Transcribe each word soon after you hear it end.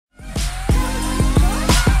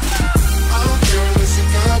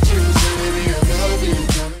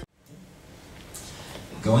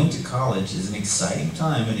Going to college is an exciting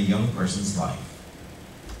time in a young person's life.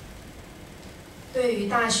 对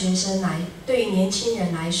于年轻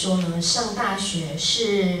人来说呢，上大学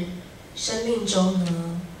是生命中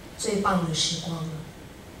呢最棒的时光了。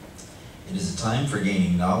It is a time for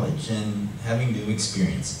gaining knowledge and having new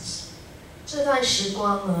experiences. 这段时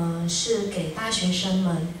光呢，是给大学生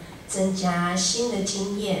们增加新的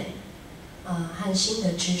经验，和新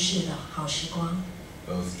的知识的好时光。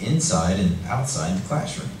Both inside and outside the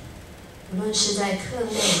classroom. 无论是在课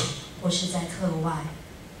内或是在课外。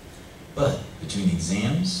But between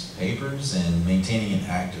exams, papers, and maintaining an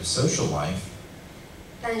active social life,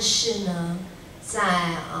 但是呢，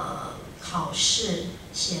在考试、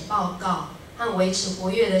写报告和维持活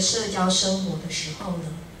跃的社交生活的时候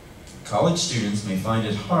呢， college students may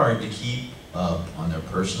find it hard to keep up on their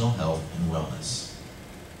personal health and wellness.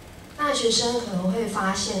 大学生可能会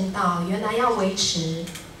发现到，原来要维持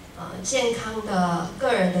健康的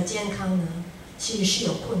个人的健康呢，其实是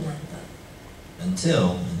有困难的。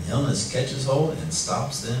Until an illness catches hold and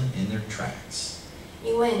stops them in their tracks.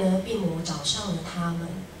 因为呢，病魔找上了他们，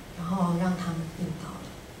然后让他们病倒了。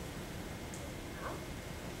好，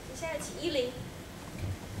接下来请10。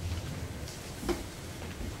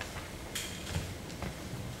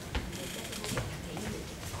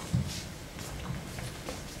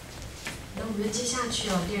那我们就接下去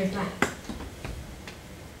第2段。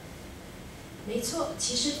没错，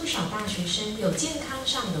其实不少大学生有健康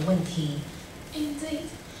上的问题。Indeed,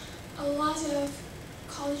 a lot of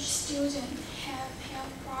college students have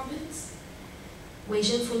health problems. 卫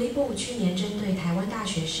生福利部去年针对台湾大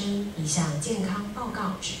学生一项健康报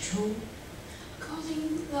告指出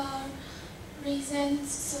According to the recent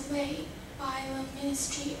survey by the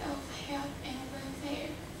Ministry of Health and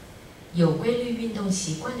Welfare, 有规律运动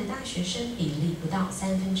习惯的大学生比例不到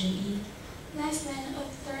1/3。less than a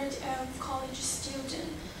third of college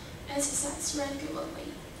students exercise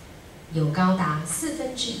regularly. 有高达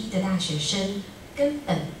1/4的大学生根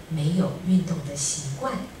本没有运动的习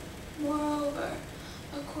惯。Moreover,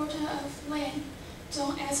 a quarter of them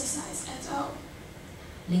don't exercise at all.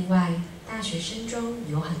 另外，大学生中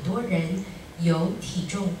有很多人有体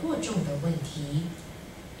重过重的问题。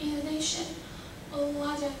In addition, a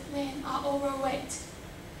lot of them are overweight.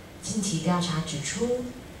 近期调查指出，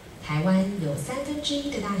台湾有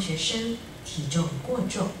1/3的大学生体重过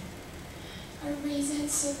重。A recent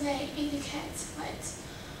survey indicates that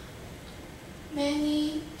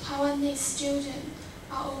many Taiwanese students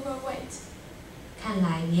are overweight. 看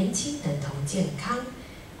来年轻等同健康，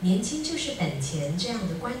年轻就是本钱这样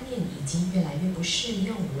的观念已经越来越不适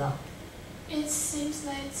用了。It seems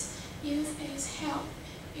that youth is health,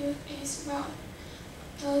 youth is wealth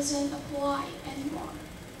doesn't apply anymore.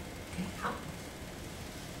 OK， 好。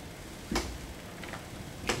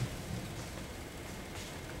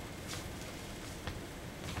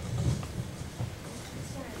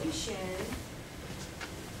预选。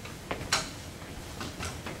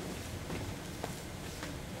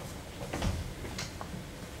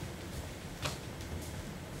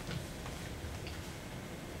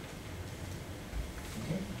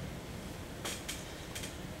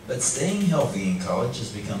But staying healthy in college has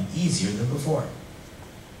become easier than before.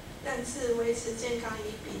 但是维持健康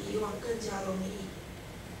也比以往更加容易。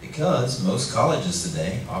Because most colleges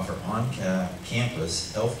today offer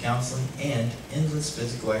on-campus health counseling and endless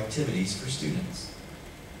physical activities for students.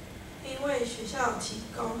 因为学校提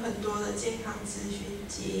供很多的健康咨询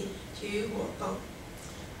及体育活动。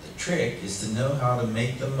The trick is to know how to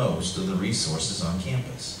make the most of the resources on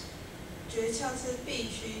campus. 诀窍是必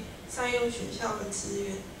须善用学校的资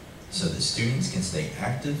源， so that students can stay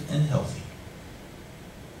active and healthy.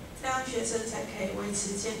 这样学生才可以维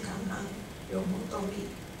持健康和有活动力。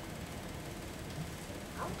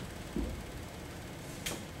好，接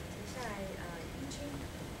下来依君。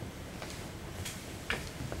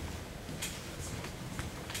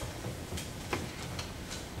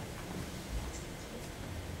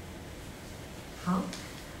好，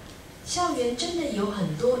校园真的有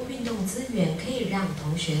很多运动资源可以让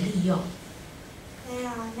同学利用。There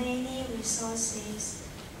are many resources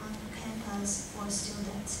on campus for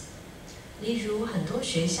students. 例如，很多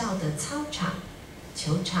学校的操场、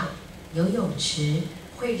球场、游泳池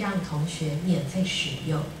会让同学免费使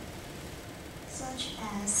用。Such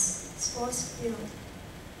as sports field,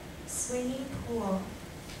 swimming pool,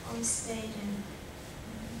 or stadium.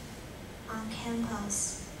 On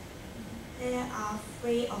campus, they are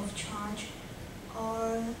free of charge,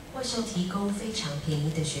 or 或是提供非常便宜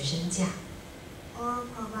的学生价。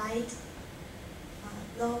provide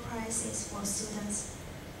low prices for students.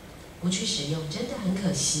 不去使用真的很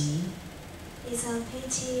可惜。 It's a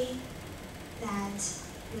pity that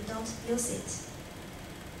you don't use it.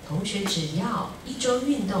 同学只要一周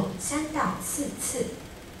运动3到4次，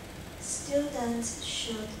 Students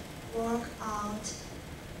should work out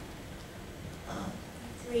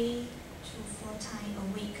 3 to 4 times a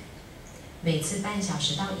week. 每次半小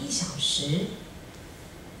时到1小时，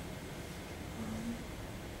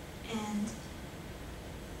 and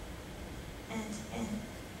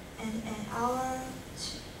an hour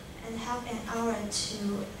to, and half an hour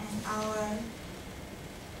to an hour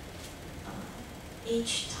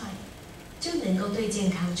each time. 就能够对健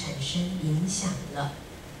康产生影响了。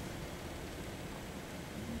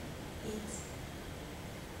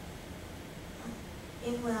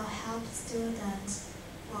It will help students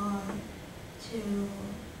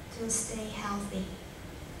to stay healthy.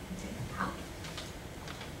 好。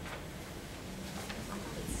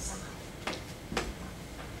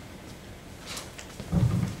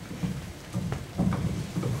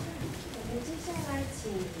我们接下来请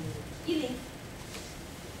10。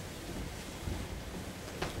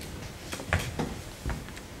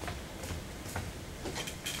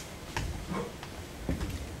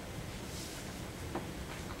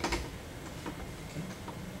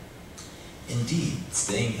Indeed,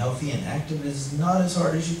 staying healthy and active is not as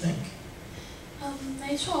hard as you think.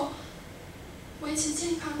 没错，维持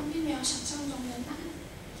健康并没有想象中的难。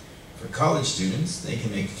For college students, they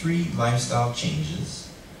can make 3 lifestyle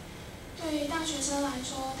changes 对于大学生来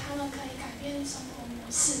说，他们可以改变生活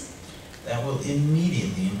模式， that will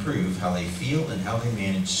immediately improve how they feel and how they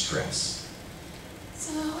manage stress.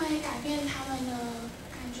 这会改变他们的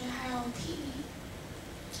感觉还有体力。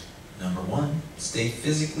Number 1, stay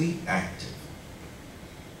physically active.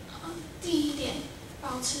 第一点，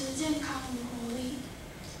保持健康与活力。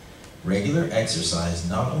Regular exercise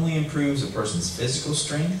not only improves a person's physical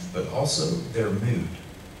strength, but also their mood.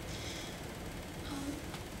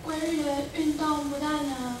 规律的运动不但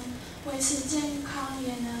能维持健康，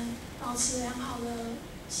也能保持良好的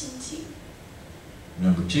心情。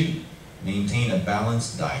Number 2, maintain a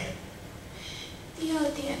balanced diet. 第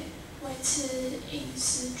二点，维持饮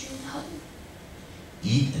食均衡，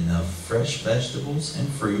 Eat enough fresh vegetables and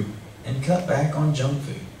fruit and cut back on junk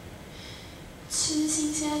food. 吃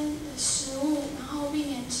新鲜的食物，然后避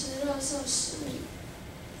免吃垃圾食物。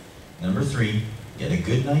 Number 3, get a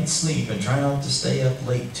good night's sleep and try not to stay up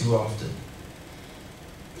late too often.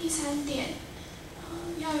 第三点，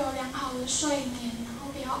要有良好的睡眠，然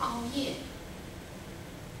后不要熬夜。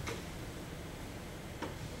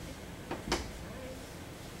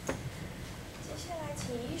接下来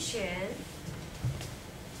请一璇。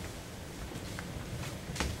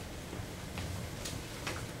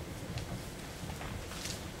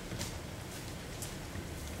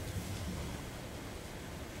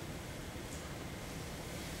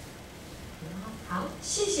好，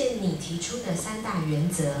谢谢你提出的3大原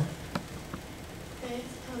则。 And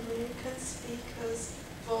American speakers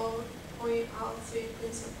for point out 3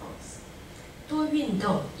 principles. 多运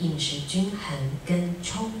动、饮食均衡跟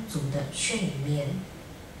充足的睡眠。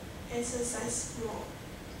 Exercise more.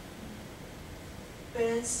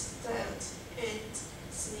 Balanced diet and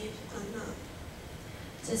sleep enough.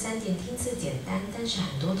 这3点听似简单，但是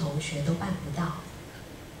很多同学都办不到。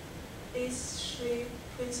 These 3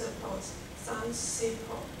 principles sound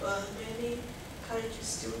simple, but many college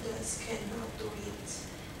students cannot do it.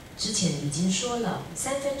 之前已经说了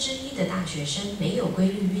，1/3的大学生没有规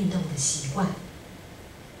律运动的习惯。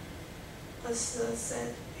 As I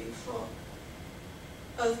said before,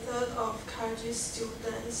 1/3 of college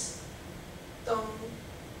students don't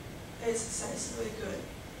exercise regularly.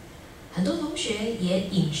 很多同学也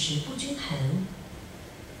饮食不均衡，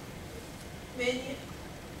 Many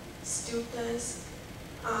students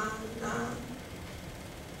are not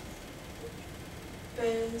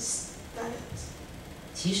balanced diet.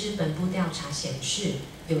 其实本部调查显示，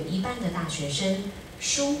有1半的大学生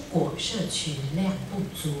蔬果摄取量不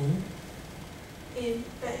足。 In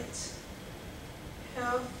fact,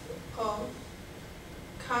 half of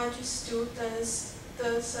college students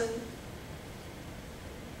doesn't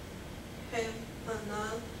have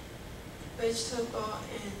enough vegetable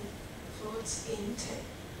and fruit intake.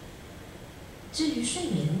 至于睡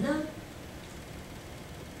眠呢？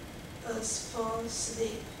 As for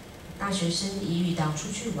sleep, 大学生一遇到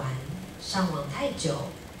出去玩、上网太久、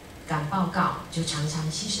赶报告，就常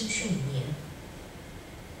常牺牲睡眠。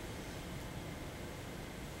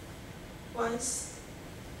 once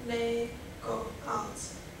they go out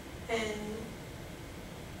and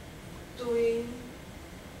doing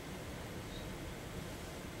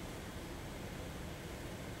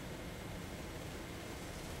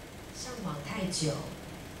上网太久，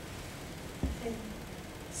 and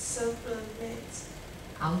supplement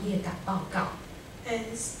熬夜赶报告，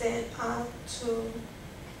 and stay up to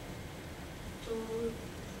do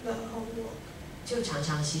the homework. 就常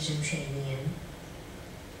常牺牲睡眠。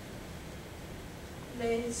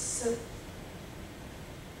 They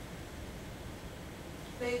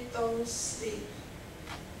don't sleep.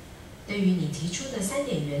 对于你提出的3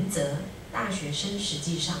点原则，大学生实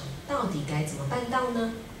际上到底该怎么办到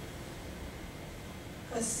呢？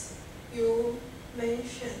 As you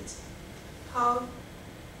mentioned, how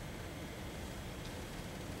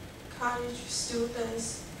college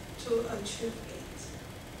students to achieve it.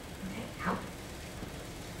 OK， 好。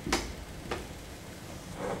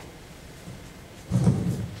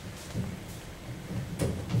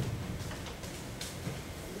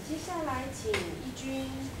接下来请一军。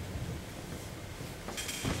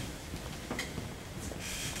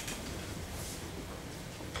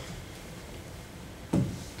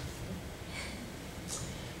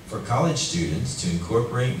For college students to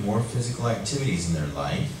incorporate more physical activities in their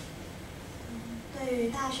life, 对于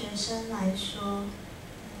大学生来说，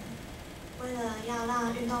为了要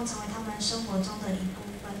让运动成为他们生活中的一部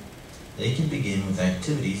分， they can begin with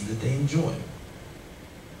activities that they enjoy.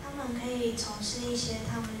 他们可以从事一些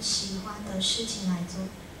他们喜欢的事情来做。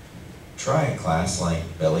 Try a class like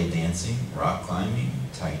belly dancing, rock climbing,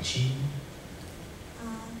 tai chi.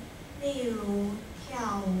 例如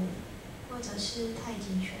跳舞，或者是太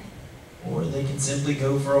极拳， Or they can simply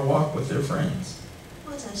go for a walk with their friends.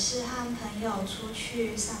 或者是和朋友出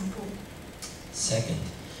去散步。 Second,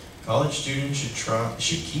 college students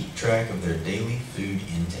should keep track of their daily food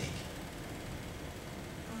intake.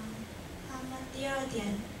 他们第2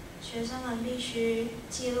点，学生们必须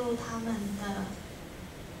记录他们的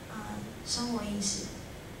生活饮食，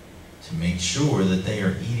 to make sure that they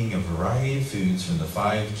are eating a variety of foods from the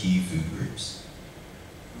 5 key food groups.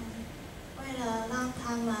 为了让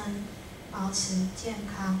他们保持健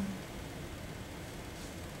康。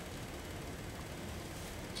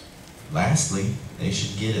 Lastly, they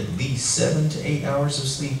should get at least 7 to 8 hours of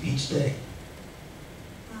sleep each day.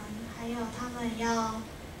 还有他们要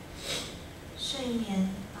睡眠，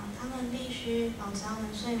他们必须保持他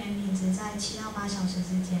们睡眠品质在7到8小时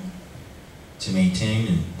之间。 to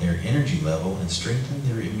maintain their energy level and strengthen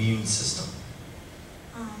their immune system.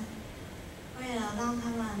 为了让他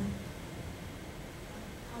们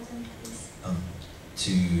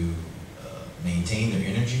to maintain their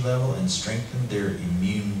energy level and strengthen their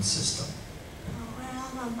immune system. 为了让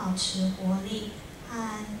他们保持活力和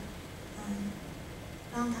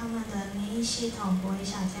让他们的免疫系统不会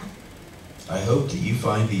下降。 I hope that you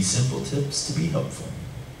find these simple tips to be helpful.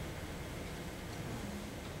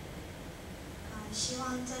 希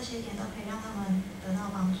望这些点都可以让他们得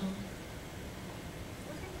到帮助。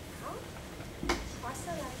 OK， 好，华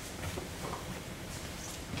色来。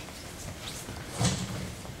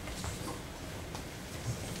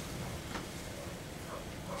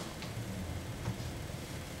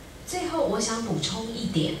最后，我想补充一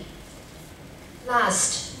点。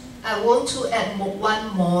Last, I want to add one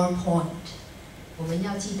more point. 我们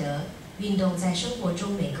要记得，运动在生活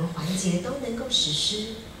中每个环节都能够实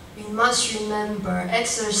施。 We must remember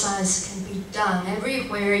exercise can be done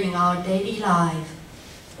everywhere in our daily life.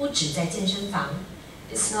 不止在健身房，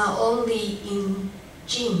 It's not only in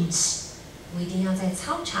gyms. 不一定要在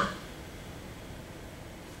操场，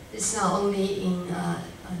 It's not only in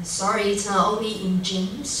it's not only in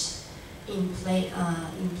gyms, in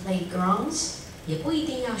playgrounds. 也不一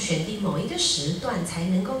定要选定某一个时段才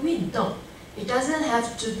能够运动。 It doesn't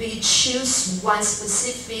have to be choose one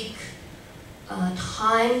specific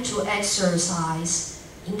time to exercise.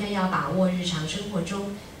 应该要把握日常生活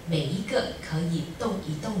中每一个可以动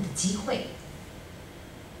一动的机会。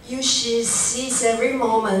 You should seize every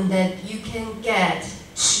moment that you can get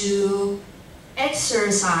to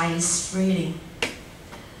exercise freely.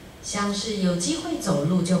 像是有机会走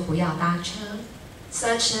路就不要搭车，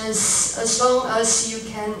 Such as long as you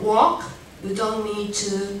can walk, you don't need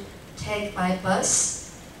to take by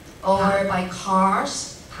bus or by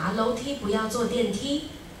cars. 爬楼梯不要坐电梯，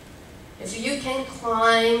 If you can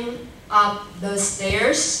climb up the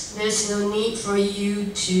stairs, there's no need for you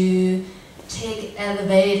to take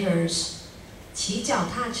elevators. 骑脚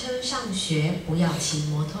踏车上学不要骑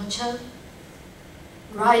摩托车，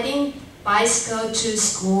 Riding bicycle to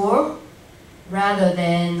school rather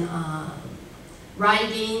than rather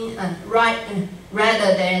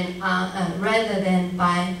than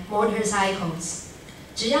by motorcycles.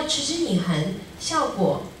 只要持之以恒，效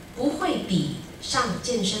果不会比上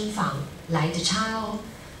健身房来得差哦。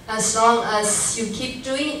 As long as you keep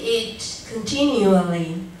doing it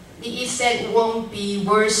continually, the effect won't be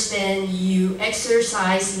worse than you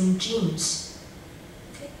exercise in gyms.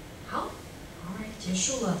 结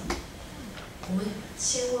束了。我们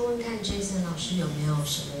先问问看 Jason 老师有没有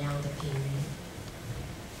什么样的评语。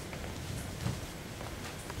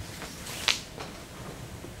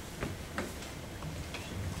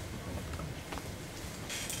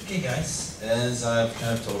Okay guys, as I've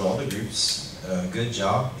kind of told all the groups, good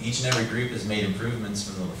job. Each and every group has made improvements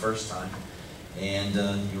from the first time, and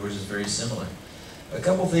yours is very similar. A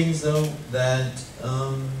couple things though that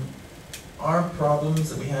are problems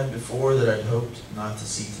that we had before that I'd hoped not to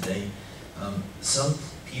see today. Some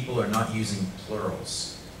people are not using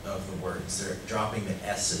plurals of the words. They're dropping the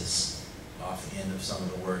S's off the end of some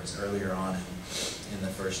of the words earlier on in the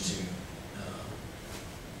first two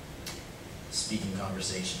speaking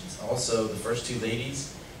conversations. Also, the first two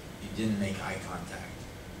ladies, you didn't make eye contact.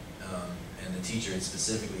 And the teacher had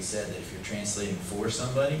specifically said that if you're translating for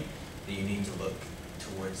somebody, that you need to look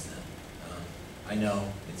towards them. I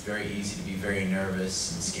know it's very easy to be very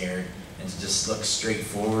nervous and scared and to just look straight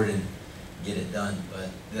forward and get it done, but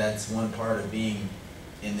that's one part of being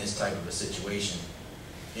in this type of a situation,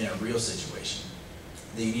 in a real situation,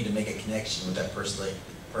 that you need to make a connection with that person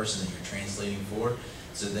that you're translating for,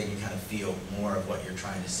 so they can kind of feel more of what you're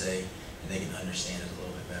trying to say and they can understand it a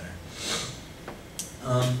little bit better.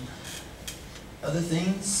 Other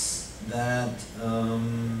things that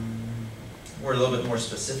were a little bit more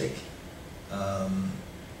specific,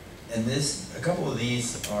 and a couple of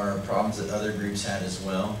these are problems that other groups had as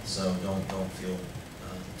well, so don't feel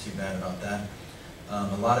too bad about that.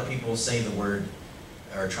 A lot of people say the word,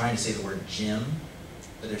 are trying to say the word gym,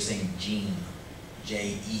 but they're saying Jeem,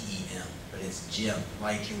 J-E-E-M. But it's Jim,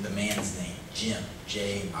 like the man's name, Jim,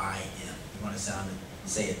 J-I-M. You want to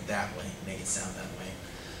say it that way, make it sound that way.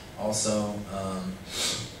 Also,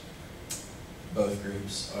 both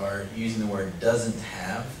groups are using the word doesn't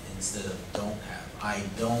have instead of don't have. I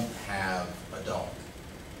don't have a dog.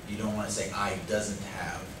 You don't want to say I doesn't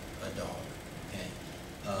have a dog. Okay.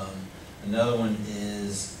 Another one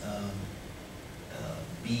is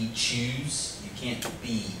be choose. You can't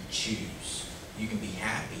be choose. You can be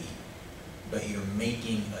happy, but you're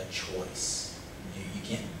making a choice. You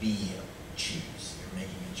can't be choose. You're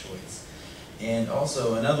making a choice. And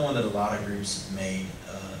also another one that a lot of groups made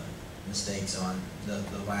mistakes on. The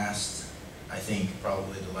last, I think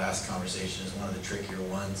probably the last conversation is one of the trickier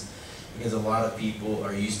ones, because a lot of people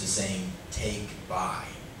are used to saying take by,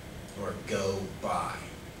 or go by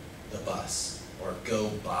the bus, or go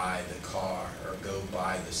by the car, or go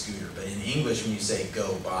by the scooter. But in English, when you say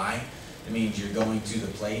go by, it means you're going to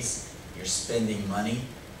the place, you're spending money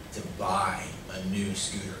to buy a new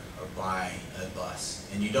scooter or buy a bus.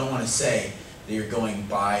 And you don't want to say that you're going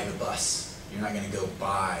by the bus. You're not going to go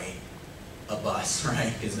buy a bus,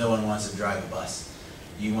 right? Because no one wants to drive a bus.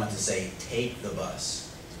 You want to say take the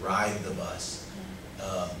bus, ride the bus,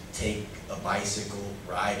 take a bicycle,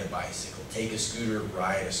 ride a bicycle, take a scooter,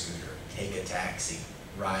 ride a scooter, take a taxi,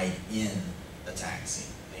 ride in a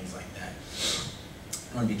taxi, things like that.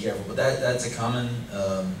 I want to be careful, but that's a common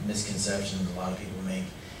misconception that a lot of people make.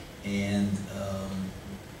 And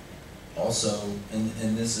also,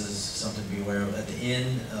 and this is something to be aware of, at the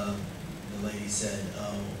end, the lady said,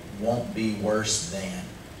 won't be worse than.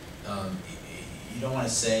 You don't want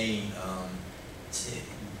to say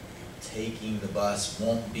taking the bus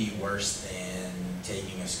won't be worse than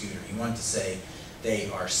taking a scooter. You want to say they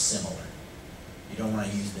are similar. You don't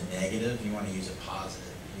want to use the negative, you want to use a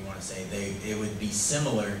positive. You want to say it would be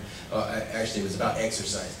similar, actually it was about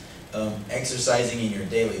exercise. Exercising in your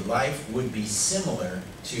daily life would be similar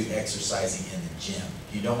to exercising in the gym.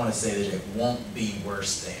 You don't want to say that it won't be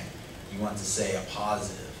worse than. You want to say a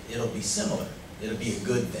positive. It'll be similar. It'll be a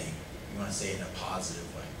good thing. You want to say it in a positive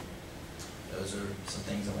way. Those are some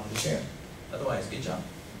things I wanted to share. Otherwise, good job.